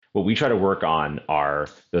What we try to work on are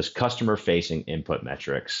those customer facing input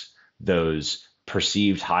metrics, those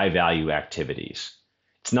perceived high value activities.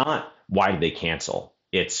 It's not why did they cancel?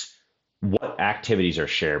 It's what activities are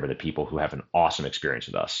shared by the people who have an awesome experience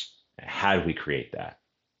with us. How do we create that?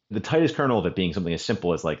 The tightest kernel of it being something as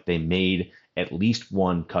simple as like they made at least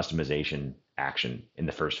one customization action in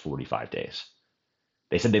the first 45 days.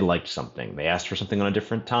 They said they liked something. They asked for something on a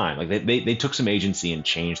different time. Like they took some agency and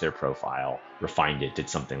changed their profile, refined it, did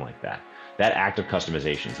something like that. That act of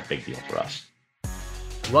customization is a big deal for us.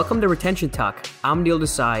 Welcome to Retention Talk. I'm Neil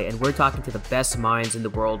Desai, and we're talking to the best minds in the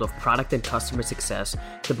world of product and customer success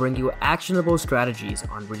to bring you actionable strategies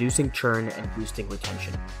on reducing churn and boosting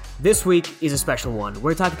retention. This week is a special one.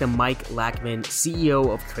 We're talking to Mike Lachman,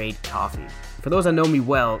 CEO of Trade Coffee. For those that know me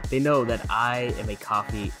well, they know that I am a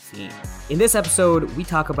coffee fiend. In this episode, we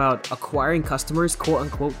talk about acquiring customers, quote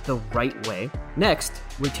unquote, the right way. Next,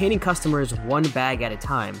 retaining customers one bag at a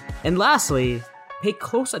time. And lastly, pay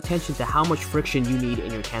close attention to how much friction you need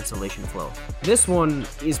in your cancellation flow. This one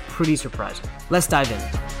is pretty surprising. Let's dive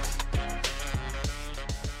in.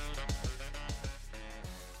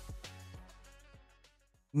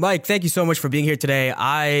 Mike, thank you so much for being here today.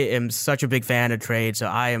 I am such a big fan of Trade, so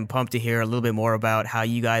I am pumped to hear a little bit more about how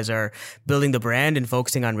you guys are building the brand and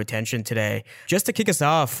focusing on retention today. Just to kick us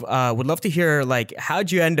off, would love to hear, like,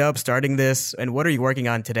 how'd you end up starting this and what are you working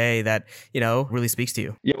on today that, really speaks to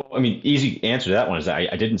you? Yeah, well, I mean, easy answer to that one is I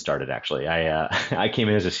didn't start it, actually. I came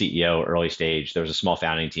in as a CEO early stage. There was a small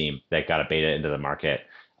founding team that got a beta into the market,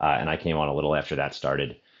 and I came on a little after that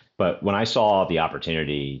started. But when I saw the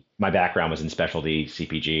opportunity, my background was in specialty,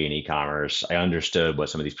 CPG, and e-commerce. I understood what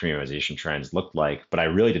some of these premiumization trends looked like, but I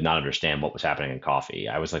really did not understand what was happening in coffee.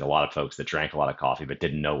 I was like a lot of folks that drank a lot of coffee, but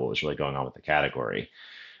didn't know what was really going on with the category.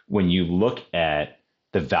 When you look at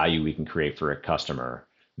the value we can create for a customer,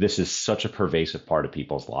 this is such a pervasive part of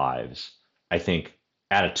people's lives. I think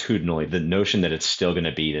attitudinally, the notion that it's still going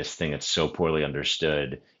to be this thing that's so poorly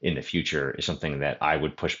understood in the future is something that I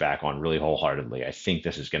would push back on really wholeheartedly. I think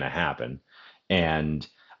this is going to happen. And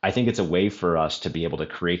I think it's a way for us to be able to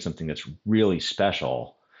create something that's really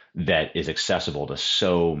special that is accessible to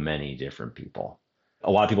so many different people.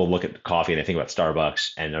 A lot of people look at coffee and they think about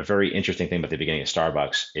Starbucks. And a very interesting thing about the beginning of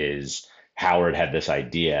Starbucks is Howard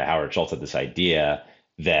Schultz had this idea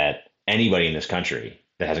that anybody in this country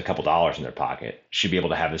that has a couple dollars in their pocket should be able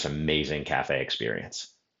to have this amazing cafe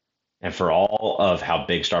experience. And for all of how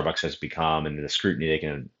big Starbucks has become and the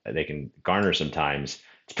scrutiny they can garner sometimes,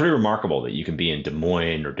 it's pretty remarkable that you can be in Des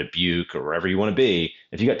Moines or Dubuque or wherever you want to be.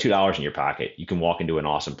 If you got $2 in your pocket, you can walk into an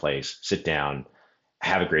awesome place, sit down,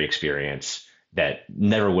 have a great experience that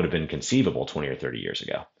never would have been conceivable 20 or 30 years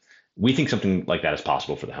ago. We think something like that is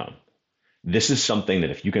possible for the home. This is something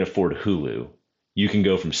that if you can afford Hulu, you can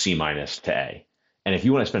go from C- to A. And if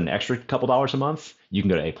you want to spend an extra couple dollars a month, you can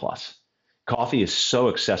go to A+. Coffee is so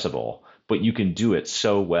accessible, but you can do it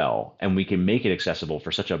so well. And we can make it accessible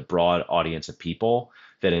for such a broad audience of people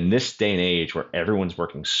that in this day and age where everyone's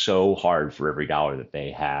working so hard for every dollar that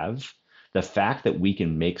they have, the fact that we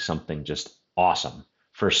can make something just awesome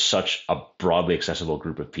for such a broadly accessible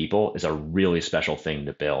group of people is a really special thing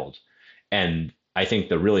to build. And I think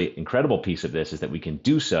the really incredible piece of this is that we can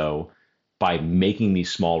do so by making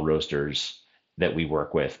these small roasters that we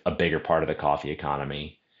work with a bigger part of the coffee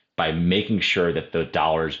economy, by making sure that the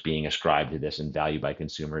dollars being ascribed to this and valued by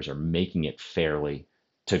consumers are making it fairly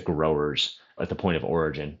to growers at the point of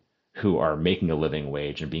origin who are making a living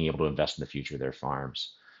wage and being able to invest in the future of their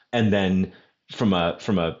farms. And then from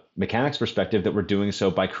a mechanics perspective, that we're doing so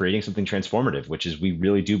by creating something transformative, which is we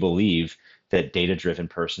really do believe that data-driven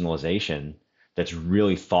personalization that's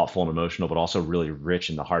really thoughtful and emotional, but also really rich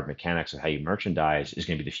in the hard mechanics of how you merchandise is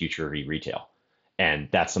going to be the future of retail. And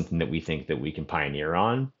that's something that we think that we can pioneer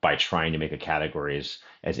on by trying to make a category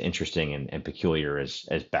as interesting and peculiar as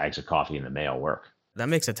bags of coffee in the mail work. That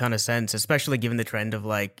makes a ton of sense, especially given the trend of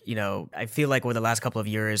I feel like over the last couple of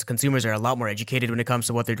years, consumers are a lot more educated when it comes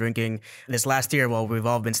to what they're drinking. This last year, while we've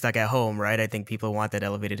all been stuck at home, right? I think people want that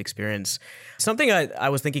elevated experience. Something I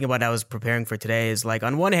was thinking about, I was preparing for today is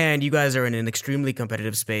on one hand, you guys are in an extremely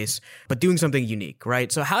competitive space, but doing something unique,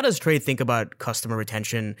 right? So how does Trade think about customer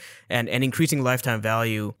retention and increasing lifetime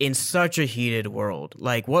value in such a heated world?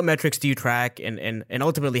 What metrics do you track and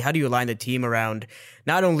ultimately, how do you align the team around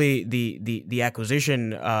not only the acquisition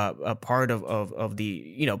a part of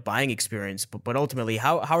the buying experience, but ultimately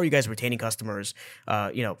how are you guys retaining customers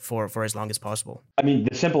for as long as possible? I mean,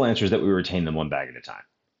 the simple answer is that we retain them one bag at a time.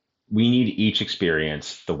 We need each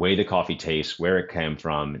experience, the way the coffee tastes, where it came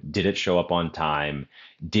from, did it show up on time,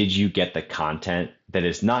 did you get the content that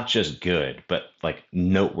is not just good but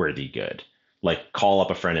noteworthy good? like call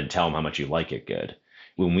up a friend and tell them how much you like it good.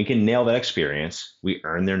 When we can nail that experience, we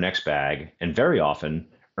earn their next bag and very often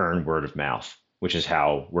earn word of mouth, which is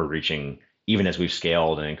how we're reaching, even as we've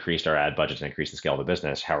scaled and increased our ad budgets and increased the scale of the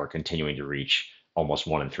business, how we're continuing to reach almost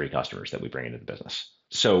 1 in 3 customers that we bring into the business.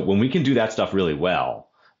 So when we can do that stuff really well,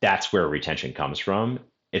 that's where retention comes from.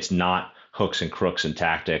 It's not hooks and crooks and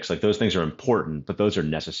tactics. Like those things are important, but those are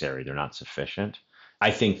necessary. They're not sufficient.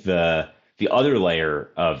 I think the other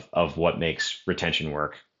layer of what makes retention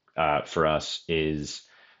work for us is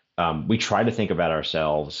we try to think about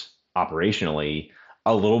ourselves operationally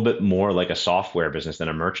a little bit more like a software business than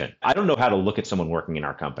a merchant. I don't know how to look at someone working in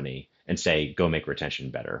our company and say, go make retention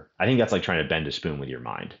better. I think that's like trying to bend a spoon with your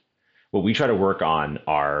mind. What we try to work on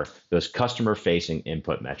are those customer facing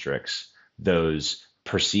input metrics, those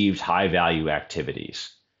perceived high value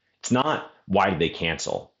activities. It's not why did they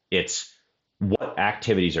cancel? It's what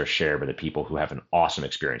activities are shared by the people who have an awesome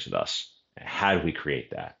experience with us. How do we create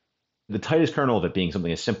that? The tightest kernel of it being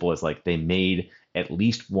something as simple as like they made at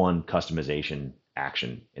least one customization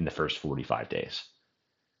action in the first 45 days.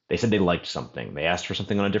 They said they liked something. They asked for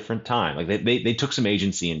something on a different time. Like they took some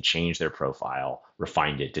agency and changed their profile,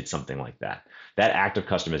 refined it, did something like that. That act of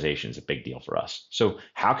customization is a big deal for us. So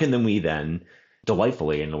how can then we then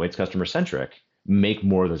delightfully, in the way it's customer centric, make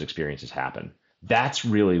more of those experiences happen? That's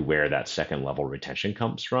really where that second level retention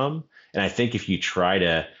comes from. And I think if you try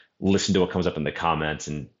to listen to what comes up in the comments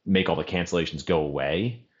and make all the cancellations go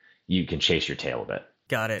away, you can chase your tail a bit.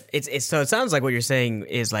 Got it. It's so it sounds like what you're saying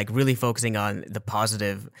is like really focusing on the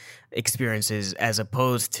positive experiences as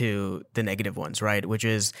opposed to the negative ones, right? Which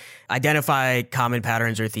is identify common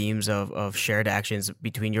patterns or themes of shared actions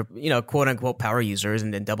between your, quote unquote power users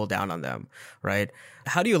and then double down on them, right?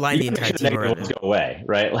 How do you align the entire team around this? Go away,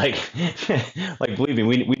 right? Like, like believe me,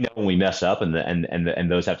 we know when we mess up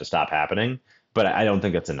and those have to stop happening. But I don't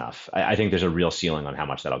think that's enough. I think there's a real ceiling on how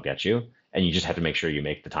much that'll get you. And you just have to make sure you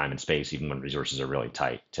make the time and space, even when resources are really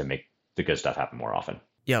tight, to make the good stuff happen more often.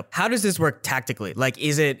 Yep. How does this work tactically? Like,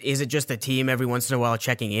 is it just the team every once in a while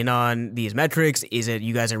checking in on these metrics? Is it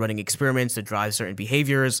you guys are running experiments to drive certain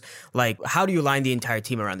behaviors? Like, how do you align the entire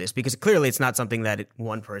team around this? Because clearly it's not something that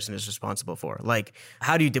one person is responsible for. Like,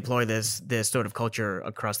 how do you deploy this sort of culture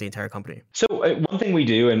across the entire company? So one thing we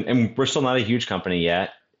do, and we're still not a huge company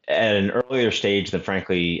yet, at an earlier stage than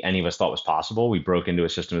frankly any of us thought was possible, we broke into a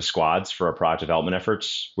system of squads for our product development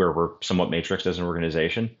efforts where we're somewhat matrixed as an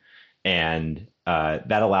organization. And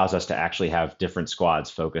that allows us to actually have different squads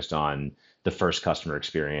focused on the first customer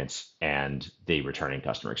experience and the returning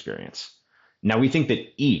customer experience. Now, we think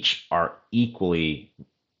that each are equally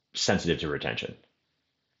sensitive to retention.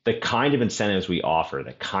 The kind of incentives we offer,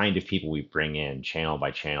 the kind of people we bring in, channel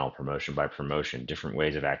by channel, promotion by promotion, different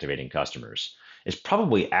ways of activating customers, is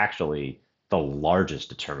probably actually the largest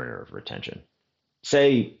determiner of retention.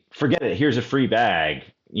 Say, forget it, here's a free bag,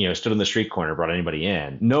 stood on the street corner, brought anybody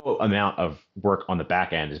in. No amount of work on the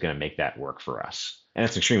back end is going to make that work for us. And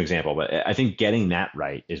that's an extreme example, but I think getting that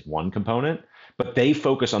right is one component, but they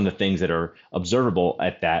focus on the things that are observable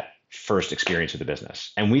at that first experience of the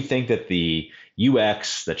business. And we think that the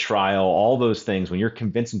UX, the trial, all those things, when you're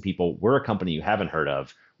convincing people, we're a company you haven't heard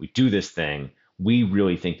of, we do this thing, we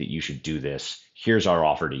really think that you should do this. Here's our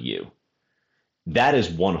offer to you. That is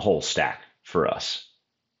one whole stack for us.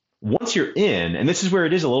 Once you're in, and this is where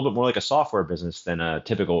it is a little bit more like a software business than a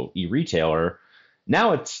typical e-retailer,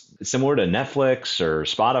 now it's similar to Netflix or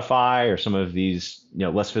Spotify or some of these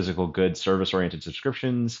less physical goods service-oriented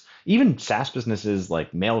subscriptions, even SaaS businesses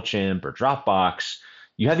like MailChimp or Dropbox.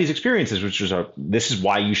 You have these experiences, which is this is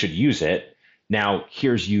why you should use it. Now,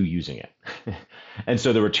 here's you using it. And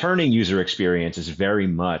so the returning user experience is very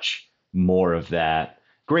much more of that.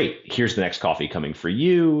 Great, here's the next coffee coming for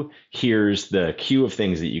you. Here's the queue of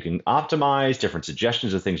things that you can optimize, different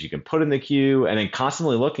suggestions of things you can put in the queue, and then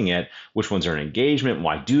constantly looking at which ones are an engagement,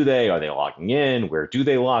 why do they, are they logging in, where do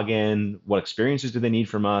they log in, what experiences do they need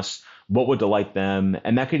from us, what would delight them,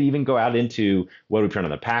 and that could even go out into what do we print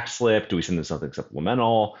on the pack slip, do we send them something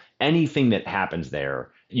supplemental, anything that happens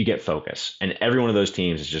there, you get focus. And every one of those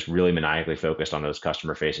teams is just really maniacally focused on those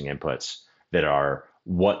customer-facing inputs that are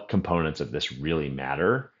what components of this really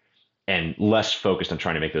matter, and less focused on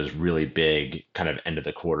trying to make those really big kind of end of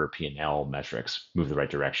the quarter P&L metrics move the right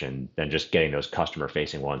direction than just getting those customer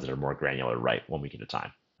facing ones that are more granular right 1 week at a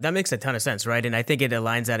time. That makes a ton of sense, right? And I think it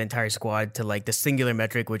aligns that entire squad to like the singular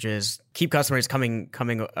metric, which is keep customers coming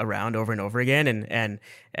around over and over again,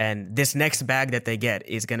 and this next bag that they get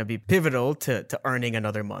is going to be pivotal to earning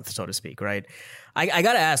another month, so to speak, right? I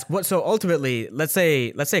gotta ask, what? So ultimately, let's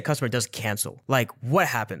say a customer does cancel, like what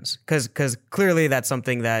happens? Because clearly that's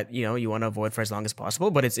something that you want to avoid for as long as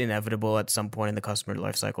possible, but it's inevitable at some point in the customer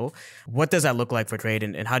life cycle. What does that look like for Trade,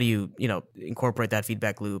 and how do you incorporate that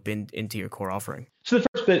feedback loop into your core offering? So the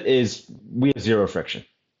first bit is we have zero friction.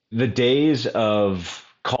 The days of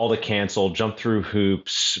call to cancel, jump through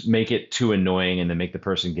hoops, make it too annoying, and then make the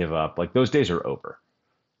person give up, like those days are over.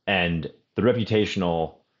 And the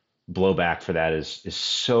reputational blowback for that is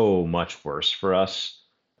so much worse for us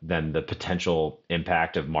than the potential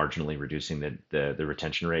impact of marginally reducing the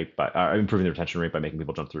retention rate by improving the retention rate by making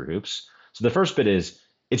people jump through hoops. So the first bit is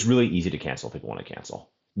it's really easy to cancel if people want to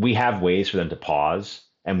cancel. We have ways for them to pause,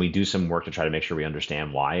 and we do some work to try to make sure we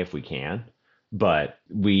understand why if we can. But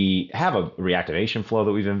we have a reactivation flow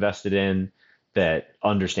that we've invested in that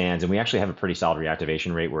understands, and we actually have a pretty solid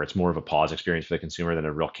reactivation rate where it's more of a pause experience for the consumer than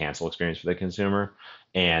a real cancel experience for the consumer.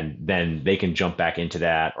 And then they can jump back into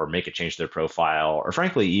that or make a change to their profile, or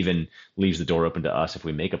frankly, even leaves the door open to us if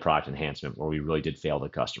we make a product enhancement where we really did fail the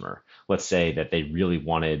customer. Let's say that they really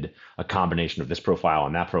wanted a combination of this profile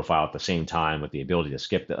and that profile at the same time with the ability to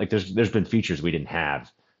skip that. Like there's been features we didn't have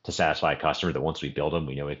to satisfy a customer that once we build them,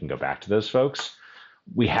 we know we can go back to those folks.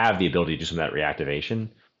 We have the ability to do some of that reactivation.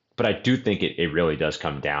 But I do think it really does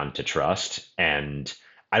come down to trust. And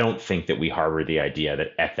I don't think that we harbor the idea that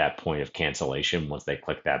at that point of cancellation, once they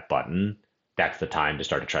click that button, that's the time to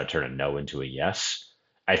start to try to turn a no into a yes.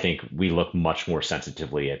 I think we look much more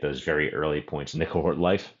sensitively at those very early points in the cohort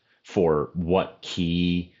life for what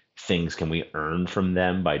key things can we earn from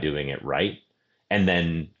them by doing it right. And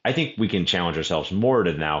then I think we can challenge ourselves more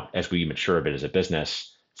to now, as we mature a bit as a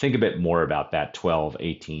business, think a bit more about that 12,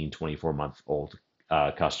 18, 24-month-old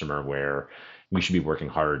customer where we should be working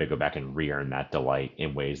harder to go back and re-earn that delight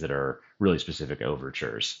in ways that are really specific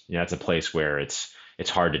overtures. It's a place where it's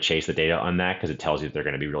hard to chase the data on that because it tells you that they're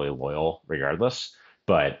going to be really loyal regardless.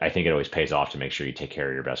 But I think it always pays off to make sure you take care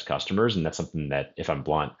of your best customers. And that's something that, if I'm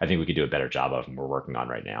blunt, I think we could do a better job of and we're working on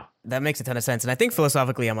right now. That makes a ton of sense. And I think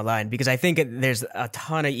philosophically I'm aligned because I think there's a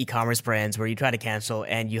ton of e-commerce brands where you try to cancel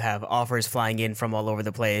and you have offers flying in from all over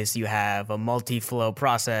the place. You have a multi-flow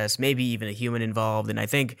process, maybe even a human involved. And I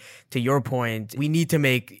think to your point, we need to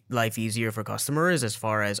make life easier for customers as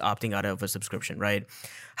far as opting out of a subscription, right?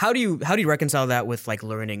 How do you reconcile that with like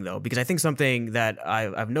learning though? Because I think something that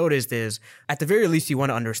I've noticed is at the very least you want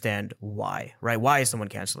to understand why, right? Why is someone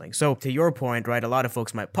canceling? So to your point, right, a lot of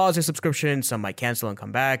folks might pause their subscription, some might cancel and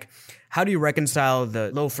come back. How do you reconcile the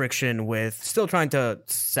low friction with still trying to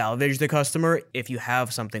salvage the customer if you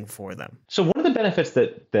have something for them? So one of the benefits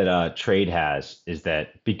that Trade has is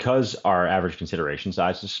that because our average consideration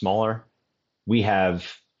size is smaller, we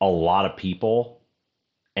have a lot of people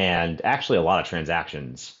and actually a lot of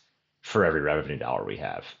transactions for every revenue dollar we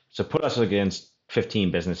have. So put us against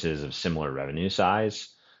 15 businesses of similar revenue size.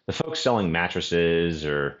 The folks selling mattresses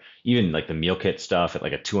or even like the meal kit stuff at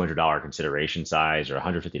like a $200 consideration size or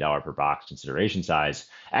 $150 per box consideration size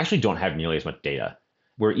actually don't have nearly as much data.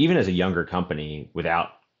 Where even as a younger company without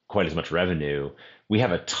quite as much revenue, we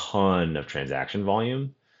have a ton of transaction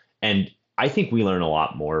volume. And I think we learn a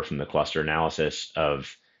lot more from the cluster analysis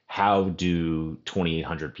of how do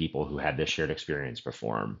 2,800 people who had this shared experience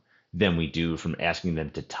perform than we do from asking them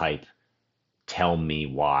to type, tell me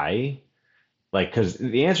why. Like, because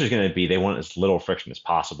the answer is going to be they want as little friction as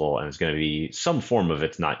possible, and it's going to be some form of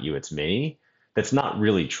it's not you, it's me. That's not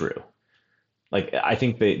really true. Like, I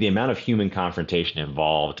think the amount of human confrontation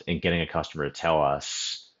involved in getting a customer to tell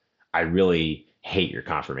us, I really hate your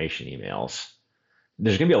confirmation emails.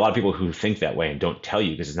 There's going to be a lot of people who think that way and don't tell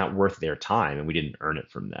you because it's not worth their time and we didn't earn it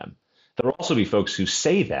from them. There will also be folks who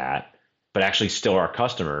say that, but actually still are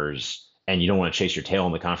customers, and you don't want to chase your tail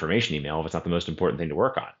on the confirmation email if it's not the most important thing to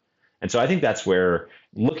work on. And so I think that's where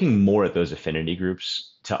looking more at those affinity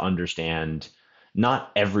groups to understand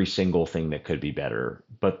not every single thing that could be better,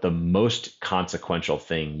 but the most consequential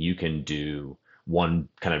thing you can do one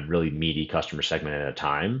kind of really meaty customer segment at a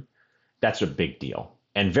time, that's a big deal.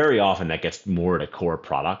 And very often that gets more to core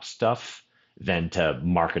product stuff than to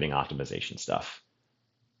marketing optimization stuff.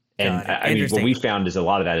 And I mean, what we found is a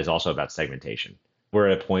lot of that is also about segmentation. We're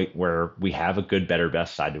at a point where we have a good, better,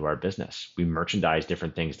 best side to our business. We merchandise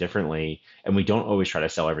different things differently, and we don't always try to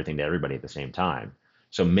sell everything to everybody at the same time.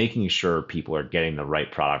 So making sure people are getting the right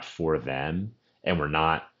product for them, and we're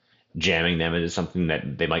not jamming them into something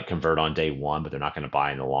that they might convert on day one, but they're not going to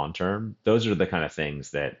buy in the long term. Those are the kind of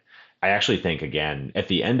things that I actually think, again, at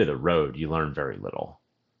the end of the road, you learn very little.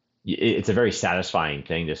 It's a very satisfying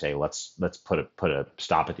thing to say, let's put a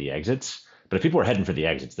stop at the exits. But if people are heading for the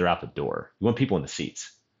exits, they're out the door. You want people in the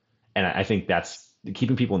seats. And I think that's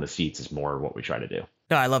keeping people in the seats is more what we try to do.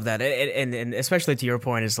 No, I love that. And especially to your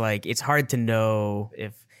point, is like it's hard to know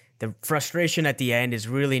if the frustration at the end is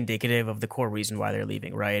really indicative of the core reason why they're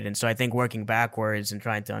leaving, right? And so I think working backwards and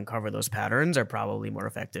trying to uncover those patterns are probably more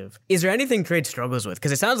effective. Is there anything trade struggles with?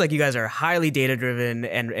 Because it sounds like you guys are highly data driven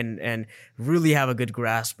and really have a good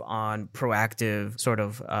grasp on proactive sort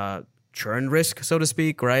of churn risk, so to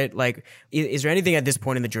speak, right? Like, is there anything at this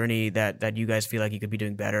point in the journey that you guys feel like you could be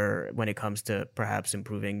doing better when it comes to perhaps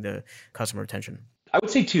improving the customer retention? I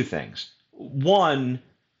would say two things. One,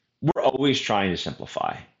 we're always trying to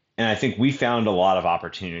simplify. And I think we found a lot of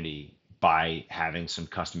opportunity by having some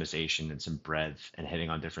customization and some breadth and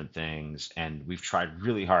hitting on different things. And we've tried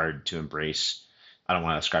really hard to embrace, I don't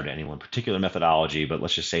want to ascribe to any one particular methodology, but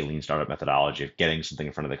let's just say lean startup methodology of getting something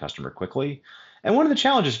in front of the customer quickly. And one of the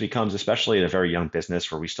challenges becomes, especially at a very young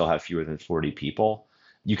business where we still have fewer than 40 people,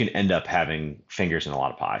 you can end up having fingers in a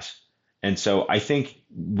lot of pies. And so I think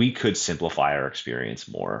we could simplify our experience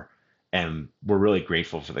more. And we're really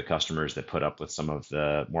grateful for the customers that put up with some of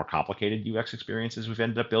the more complicated UX experiences we've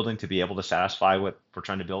ended up building to be able to satisfy what we're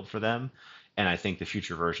trying to build for them. And I think the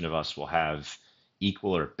future version of us will have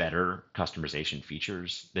equal or better customization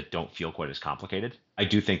features that don't feel quite as complicated. I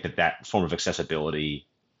do think that that form of accessibility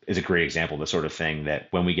is a great example of the sort of thing that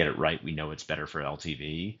when we get it right, we know it's better for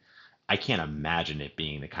LTV. I can't imagine it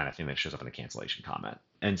being the kind of thing that shows up in a cancellation comment.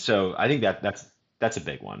 And so I think that's a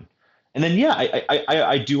big one. And then, yeah,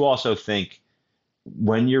 I do also think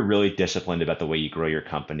when you're really disciplined about the way you grow your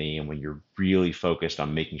company and when you're really focused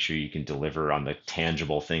on making sure you can deliver on the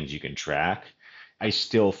tangible things you can track, I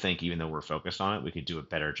still think even though we're focused on it, we could do a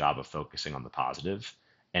better job of focusing on the positive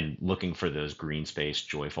and looking for those green space,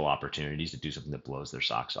 joyful opportunities to do something that blows their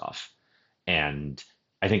socks off. And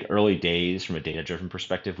I think early days, from a data-driven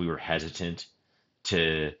perspective, we were hesitant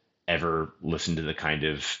to ever listen to the kind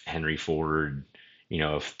of Henry Ford,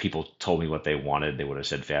 if people told me what they wanted, they would have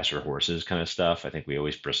said faster horses kind of stuff. I think we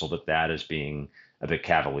always bristled at that as being a bit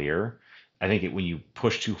cavalier. I think when you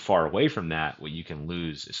push too far away from that, what you can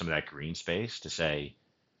lose is some of that green space to say,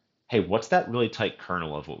 hey, what's that really tight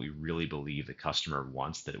kernel of what we really believe the customer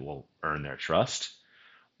wants that it will earn their trust?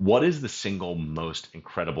 What is the single most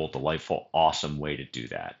incredible, delightful, awesome way to do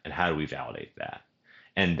that? And how do we validate that?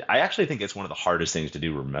 And I actually think it's one of the hardest things to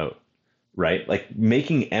do remote, right? Like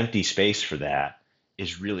making empty space for that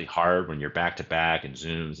is really hard when you're back to back and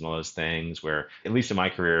Zooms and all those things where, at least in my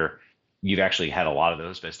career, you've actually had a lot of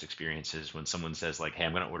those best experiences when someone says like, hey,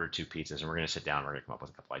 I'm going to order 2 pizzas and we're going to sit down and we're going to come up with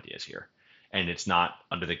a couple ideas here. And it's not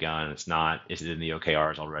under the gun. It's not, is it in the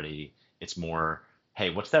OKRs already? It's more, hey,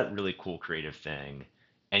 what's that really cool creative thing?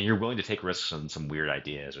 And you're willing to take risks on some weird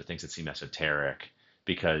ideas or things that seem esoteric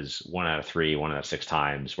because 1 out of 3, 1 out of 6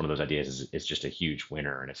 times, one of those ideas is just a huge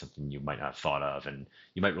winner and it's something you might not have thought of. And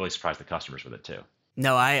you might really surprise the customers with it too.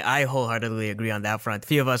 No, I wholeheartedly agree on that front. A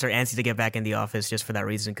few of us are antsy to get back in the office just for that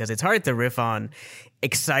reason, because it's hard to riff on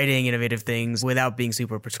exciting, innovative things without being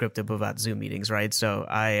super prescriptive about Zoom meetings, right? So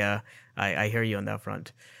I hear you on that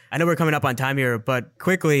front. I know we're coming up on time here, but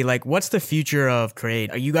quickly, like, what's the future of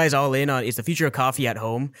trade? Are you guys all in on, is the future of coffee at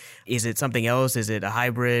home? Is it something else? Is it a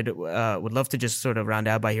hybrid? Would love to just sort of round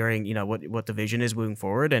out by hearing, what the vision is moving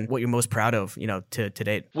forward and what you're most proud of, to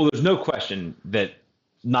date. Well, there's no question that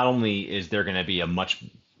not only is there going to be a much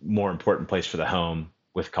more important place for the home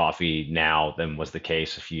with coffee now than was the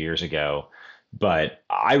case a few years ago, but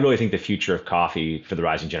I really think the future of coffee for the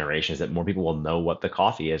rising generation is that more people will know what the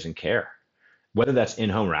coffee is and care. Whether that's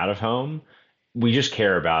in home or out of home, we just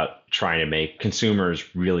care about trying to make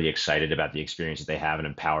consumers really excited about the experience that they have and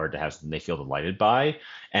empowered to have something they feel delighted by,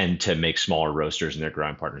 and to make smaller roasters and their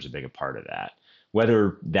growing partners a big part of that.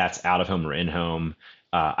 Whether that's out of home or in home,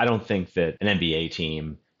 I don't think that an NBA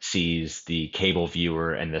team sees the cable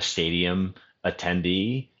viewer and the stadium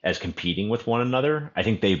attendee as competing with one another. I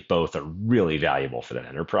think they both are really valuable for that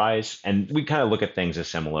enterprise. And we kind of look at things a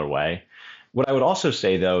similar way. What I would also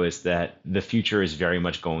say, though, is that the future is very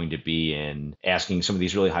much going to be in asking some of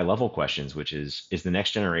these really high level questions, which is the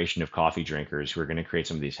next generation of coffee drinkers who are going to create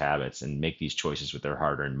some of these habits and make these choices with their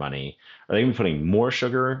hard earned money, are they going to be putting more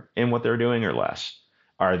sugar in what they're doing or less?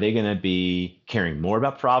 Are they going to be caring more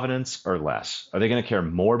about provenance or less? Are they going to care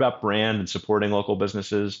more about brand and supporting local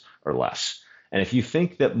businesses or less? And if you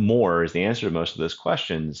think that more is the answer to most of those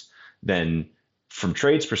questions, then from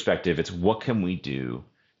trade's perspective, it's what can we do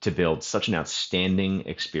to build such an outstanding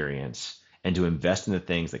experience and to invest in the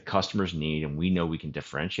things that customers need and we know we can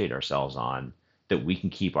differentiate ourselves on, that we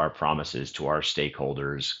can keep our promises to our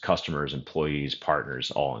stakeholders, customers, employees,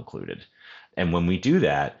 partners, all included. And when we do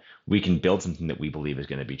that, we can build something that we believe is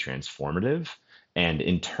going to be transformative. And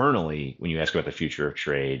internally, when you ask about the future of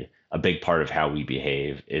trade, a big part of how we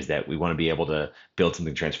behave is that we want to be able to build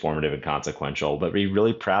something transformative and consequential, but be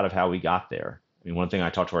really proud of how we got there. I mean, one thing I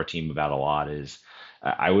talk to our team about a lot is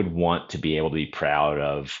I would want to be able to be proud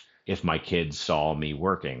of if my kids saw me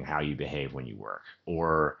working, how you behave when you work,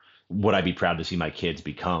 or would I be proud to see my kids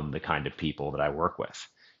become the kind of people that I work with?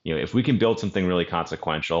 If we can build something really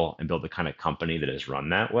consequential and build the kind of company that is run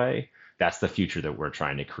that way, that's the future that we're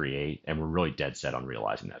trying to create, and we're really dead set on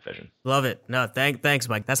realizing that vision. Love it. No, thanks,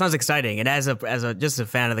 Mike. That sounds exciting. And as a just a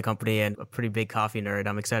fan of the company and a pretty big coffee nerd,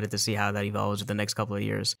 I'm excited to see how that evolves in the next couple of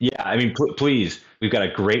years. Yeah, I mean, please, we've got a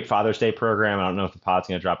great Father's Day program. I don't know if the pod's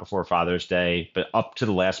going to drop before Father's Day, but up to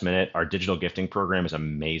the last minute, our digital gifting program is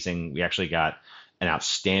amazing. We actually got an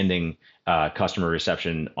outstanding customer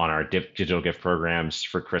reception on our digital gift programs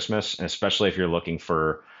for Christmas, and especially if you're looking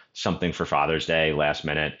for something for Father's Day last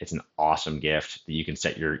minute. It's an awesome gift that you can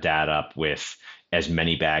set your dad up with as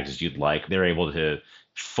many bags as you'd like. They're able to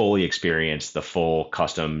fully experience the full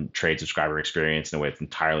custom trade subscriber experience in a way that's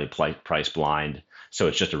entirely price blind. So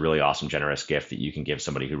it's just a really awesome, generous gift that you can give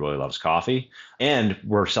somebody who really loves coffee. And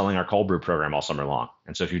we're selling our cold brew program all summer long.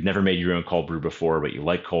 And so if you've never made your own cold brew before, but you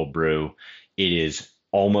like cold brew, it is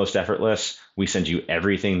almost effortless. We send you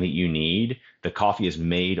everything that you need. The coffee is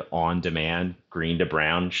made on demand, green to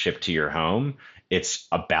brown, shipped to your home. It's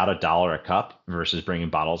about $1 a cup versus bringing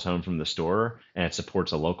bottles home from the store, and it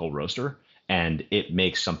supports a local roaster. And it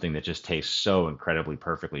makes something that just tastes so incredibly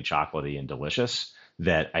perfectly chocolatey and delicious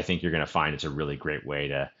that I think you're going to find it's a really great way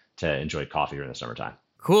to enjoy coffee during the summertime.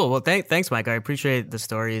 Cool. Well, thanks, Mike. I appreciate the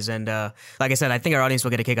stories. And like I said, I think our audience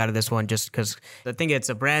will get a kick out of this one just because I think it's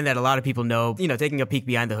a brand that a lot of people know, taking a peek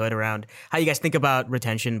behind the hood around how you guys think about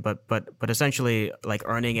retention, but essentially like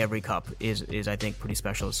earning every cup is I think pretty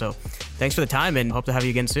special. So thanks for the time and hope to have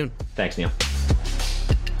you again soon. Thanks, Neil.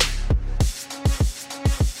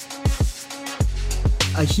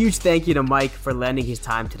 A huge thank you to Mike for lending his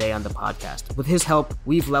time today on the podcast. With his help,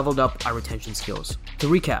 we've leveled up our retention skills. To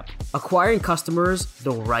recap, acquiring customers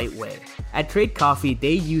the right way. At Trade Coffee,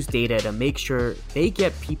 they use data to make sure they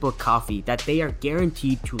get people coffee that they are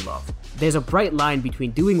guaranteed to love. There's a bright line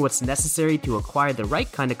between doing what's necessary to acquire the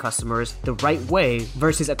right kind of customers the right way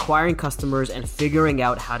versus acquiring customers and figuring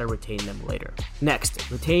out how to retain them later.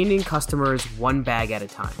 Next, retaining customers one bag at a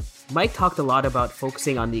time. Mike talked a lot about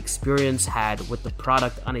focusing on the experience had with the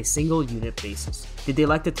product on a single unit basis. Did they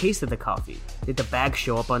like the taste of the coffee? Did the bag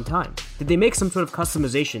show up on time? Did they make some sort of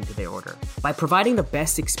customization to their order? By providing the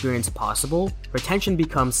best experience possible, retention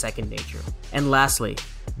becomes second nature. And lastly,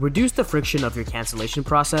 reduce the friction of your cancellation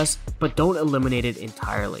process, but don't eliminate it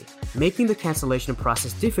entirely. Making the cancellation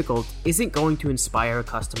process difficult isn't going to inspire a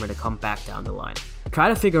customer to come back down the line. Try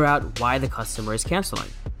to figure out why the customer is canceling.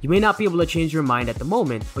 You may not be able to change your mind at the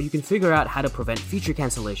moment, but you can figure out how to prevent future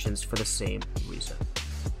cancellations for the same reason.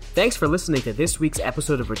 Thanks for listening to this week's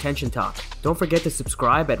episode of Retention Talk. Don't forget to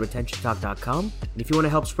subscribe at retentiontalk.com. And if you want to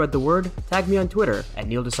help spread the word, tag me on Twitter at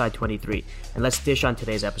NeilDesai23, and let's dish on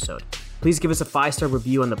today's episode. Please give us a 5-star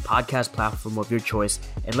review on the podcast platform of your choice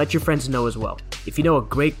and let your friends know as well. If you know a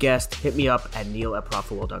great guest, hit me up at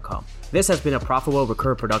neil@profitwell.com. This has been a ProfitWell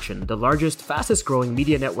Recur production, the largest, fastest growing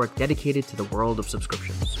media network dedicated to the world of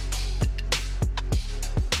subscriptions.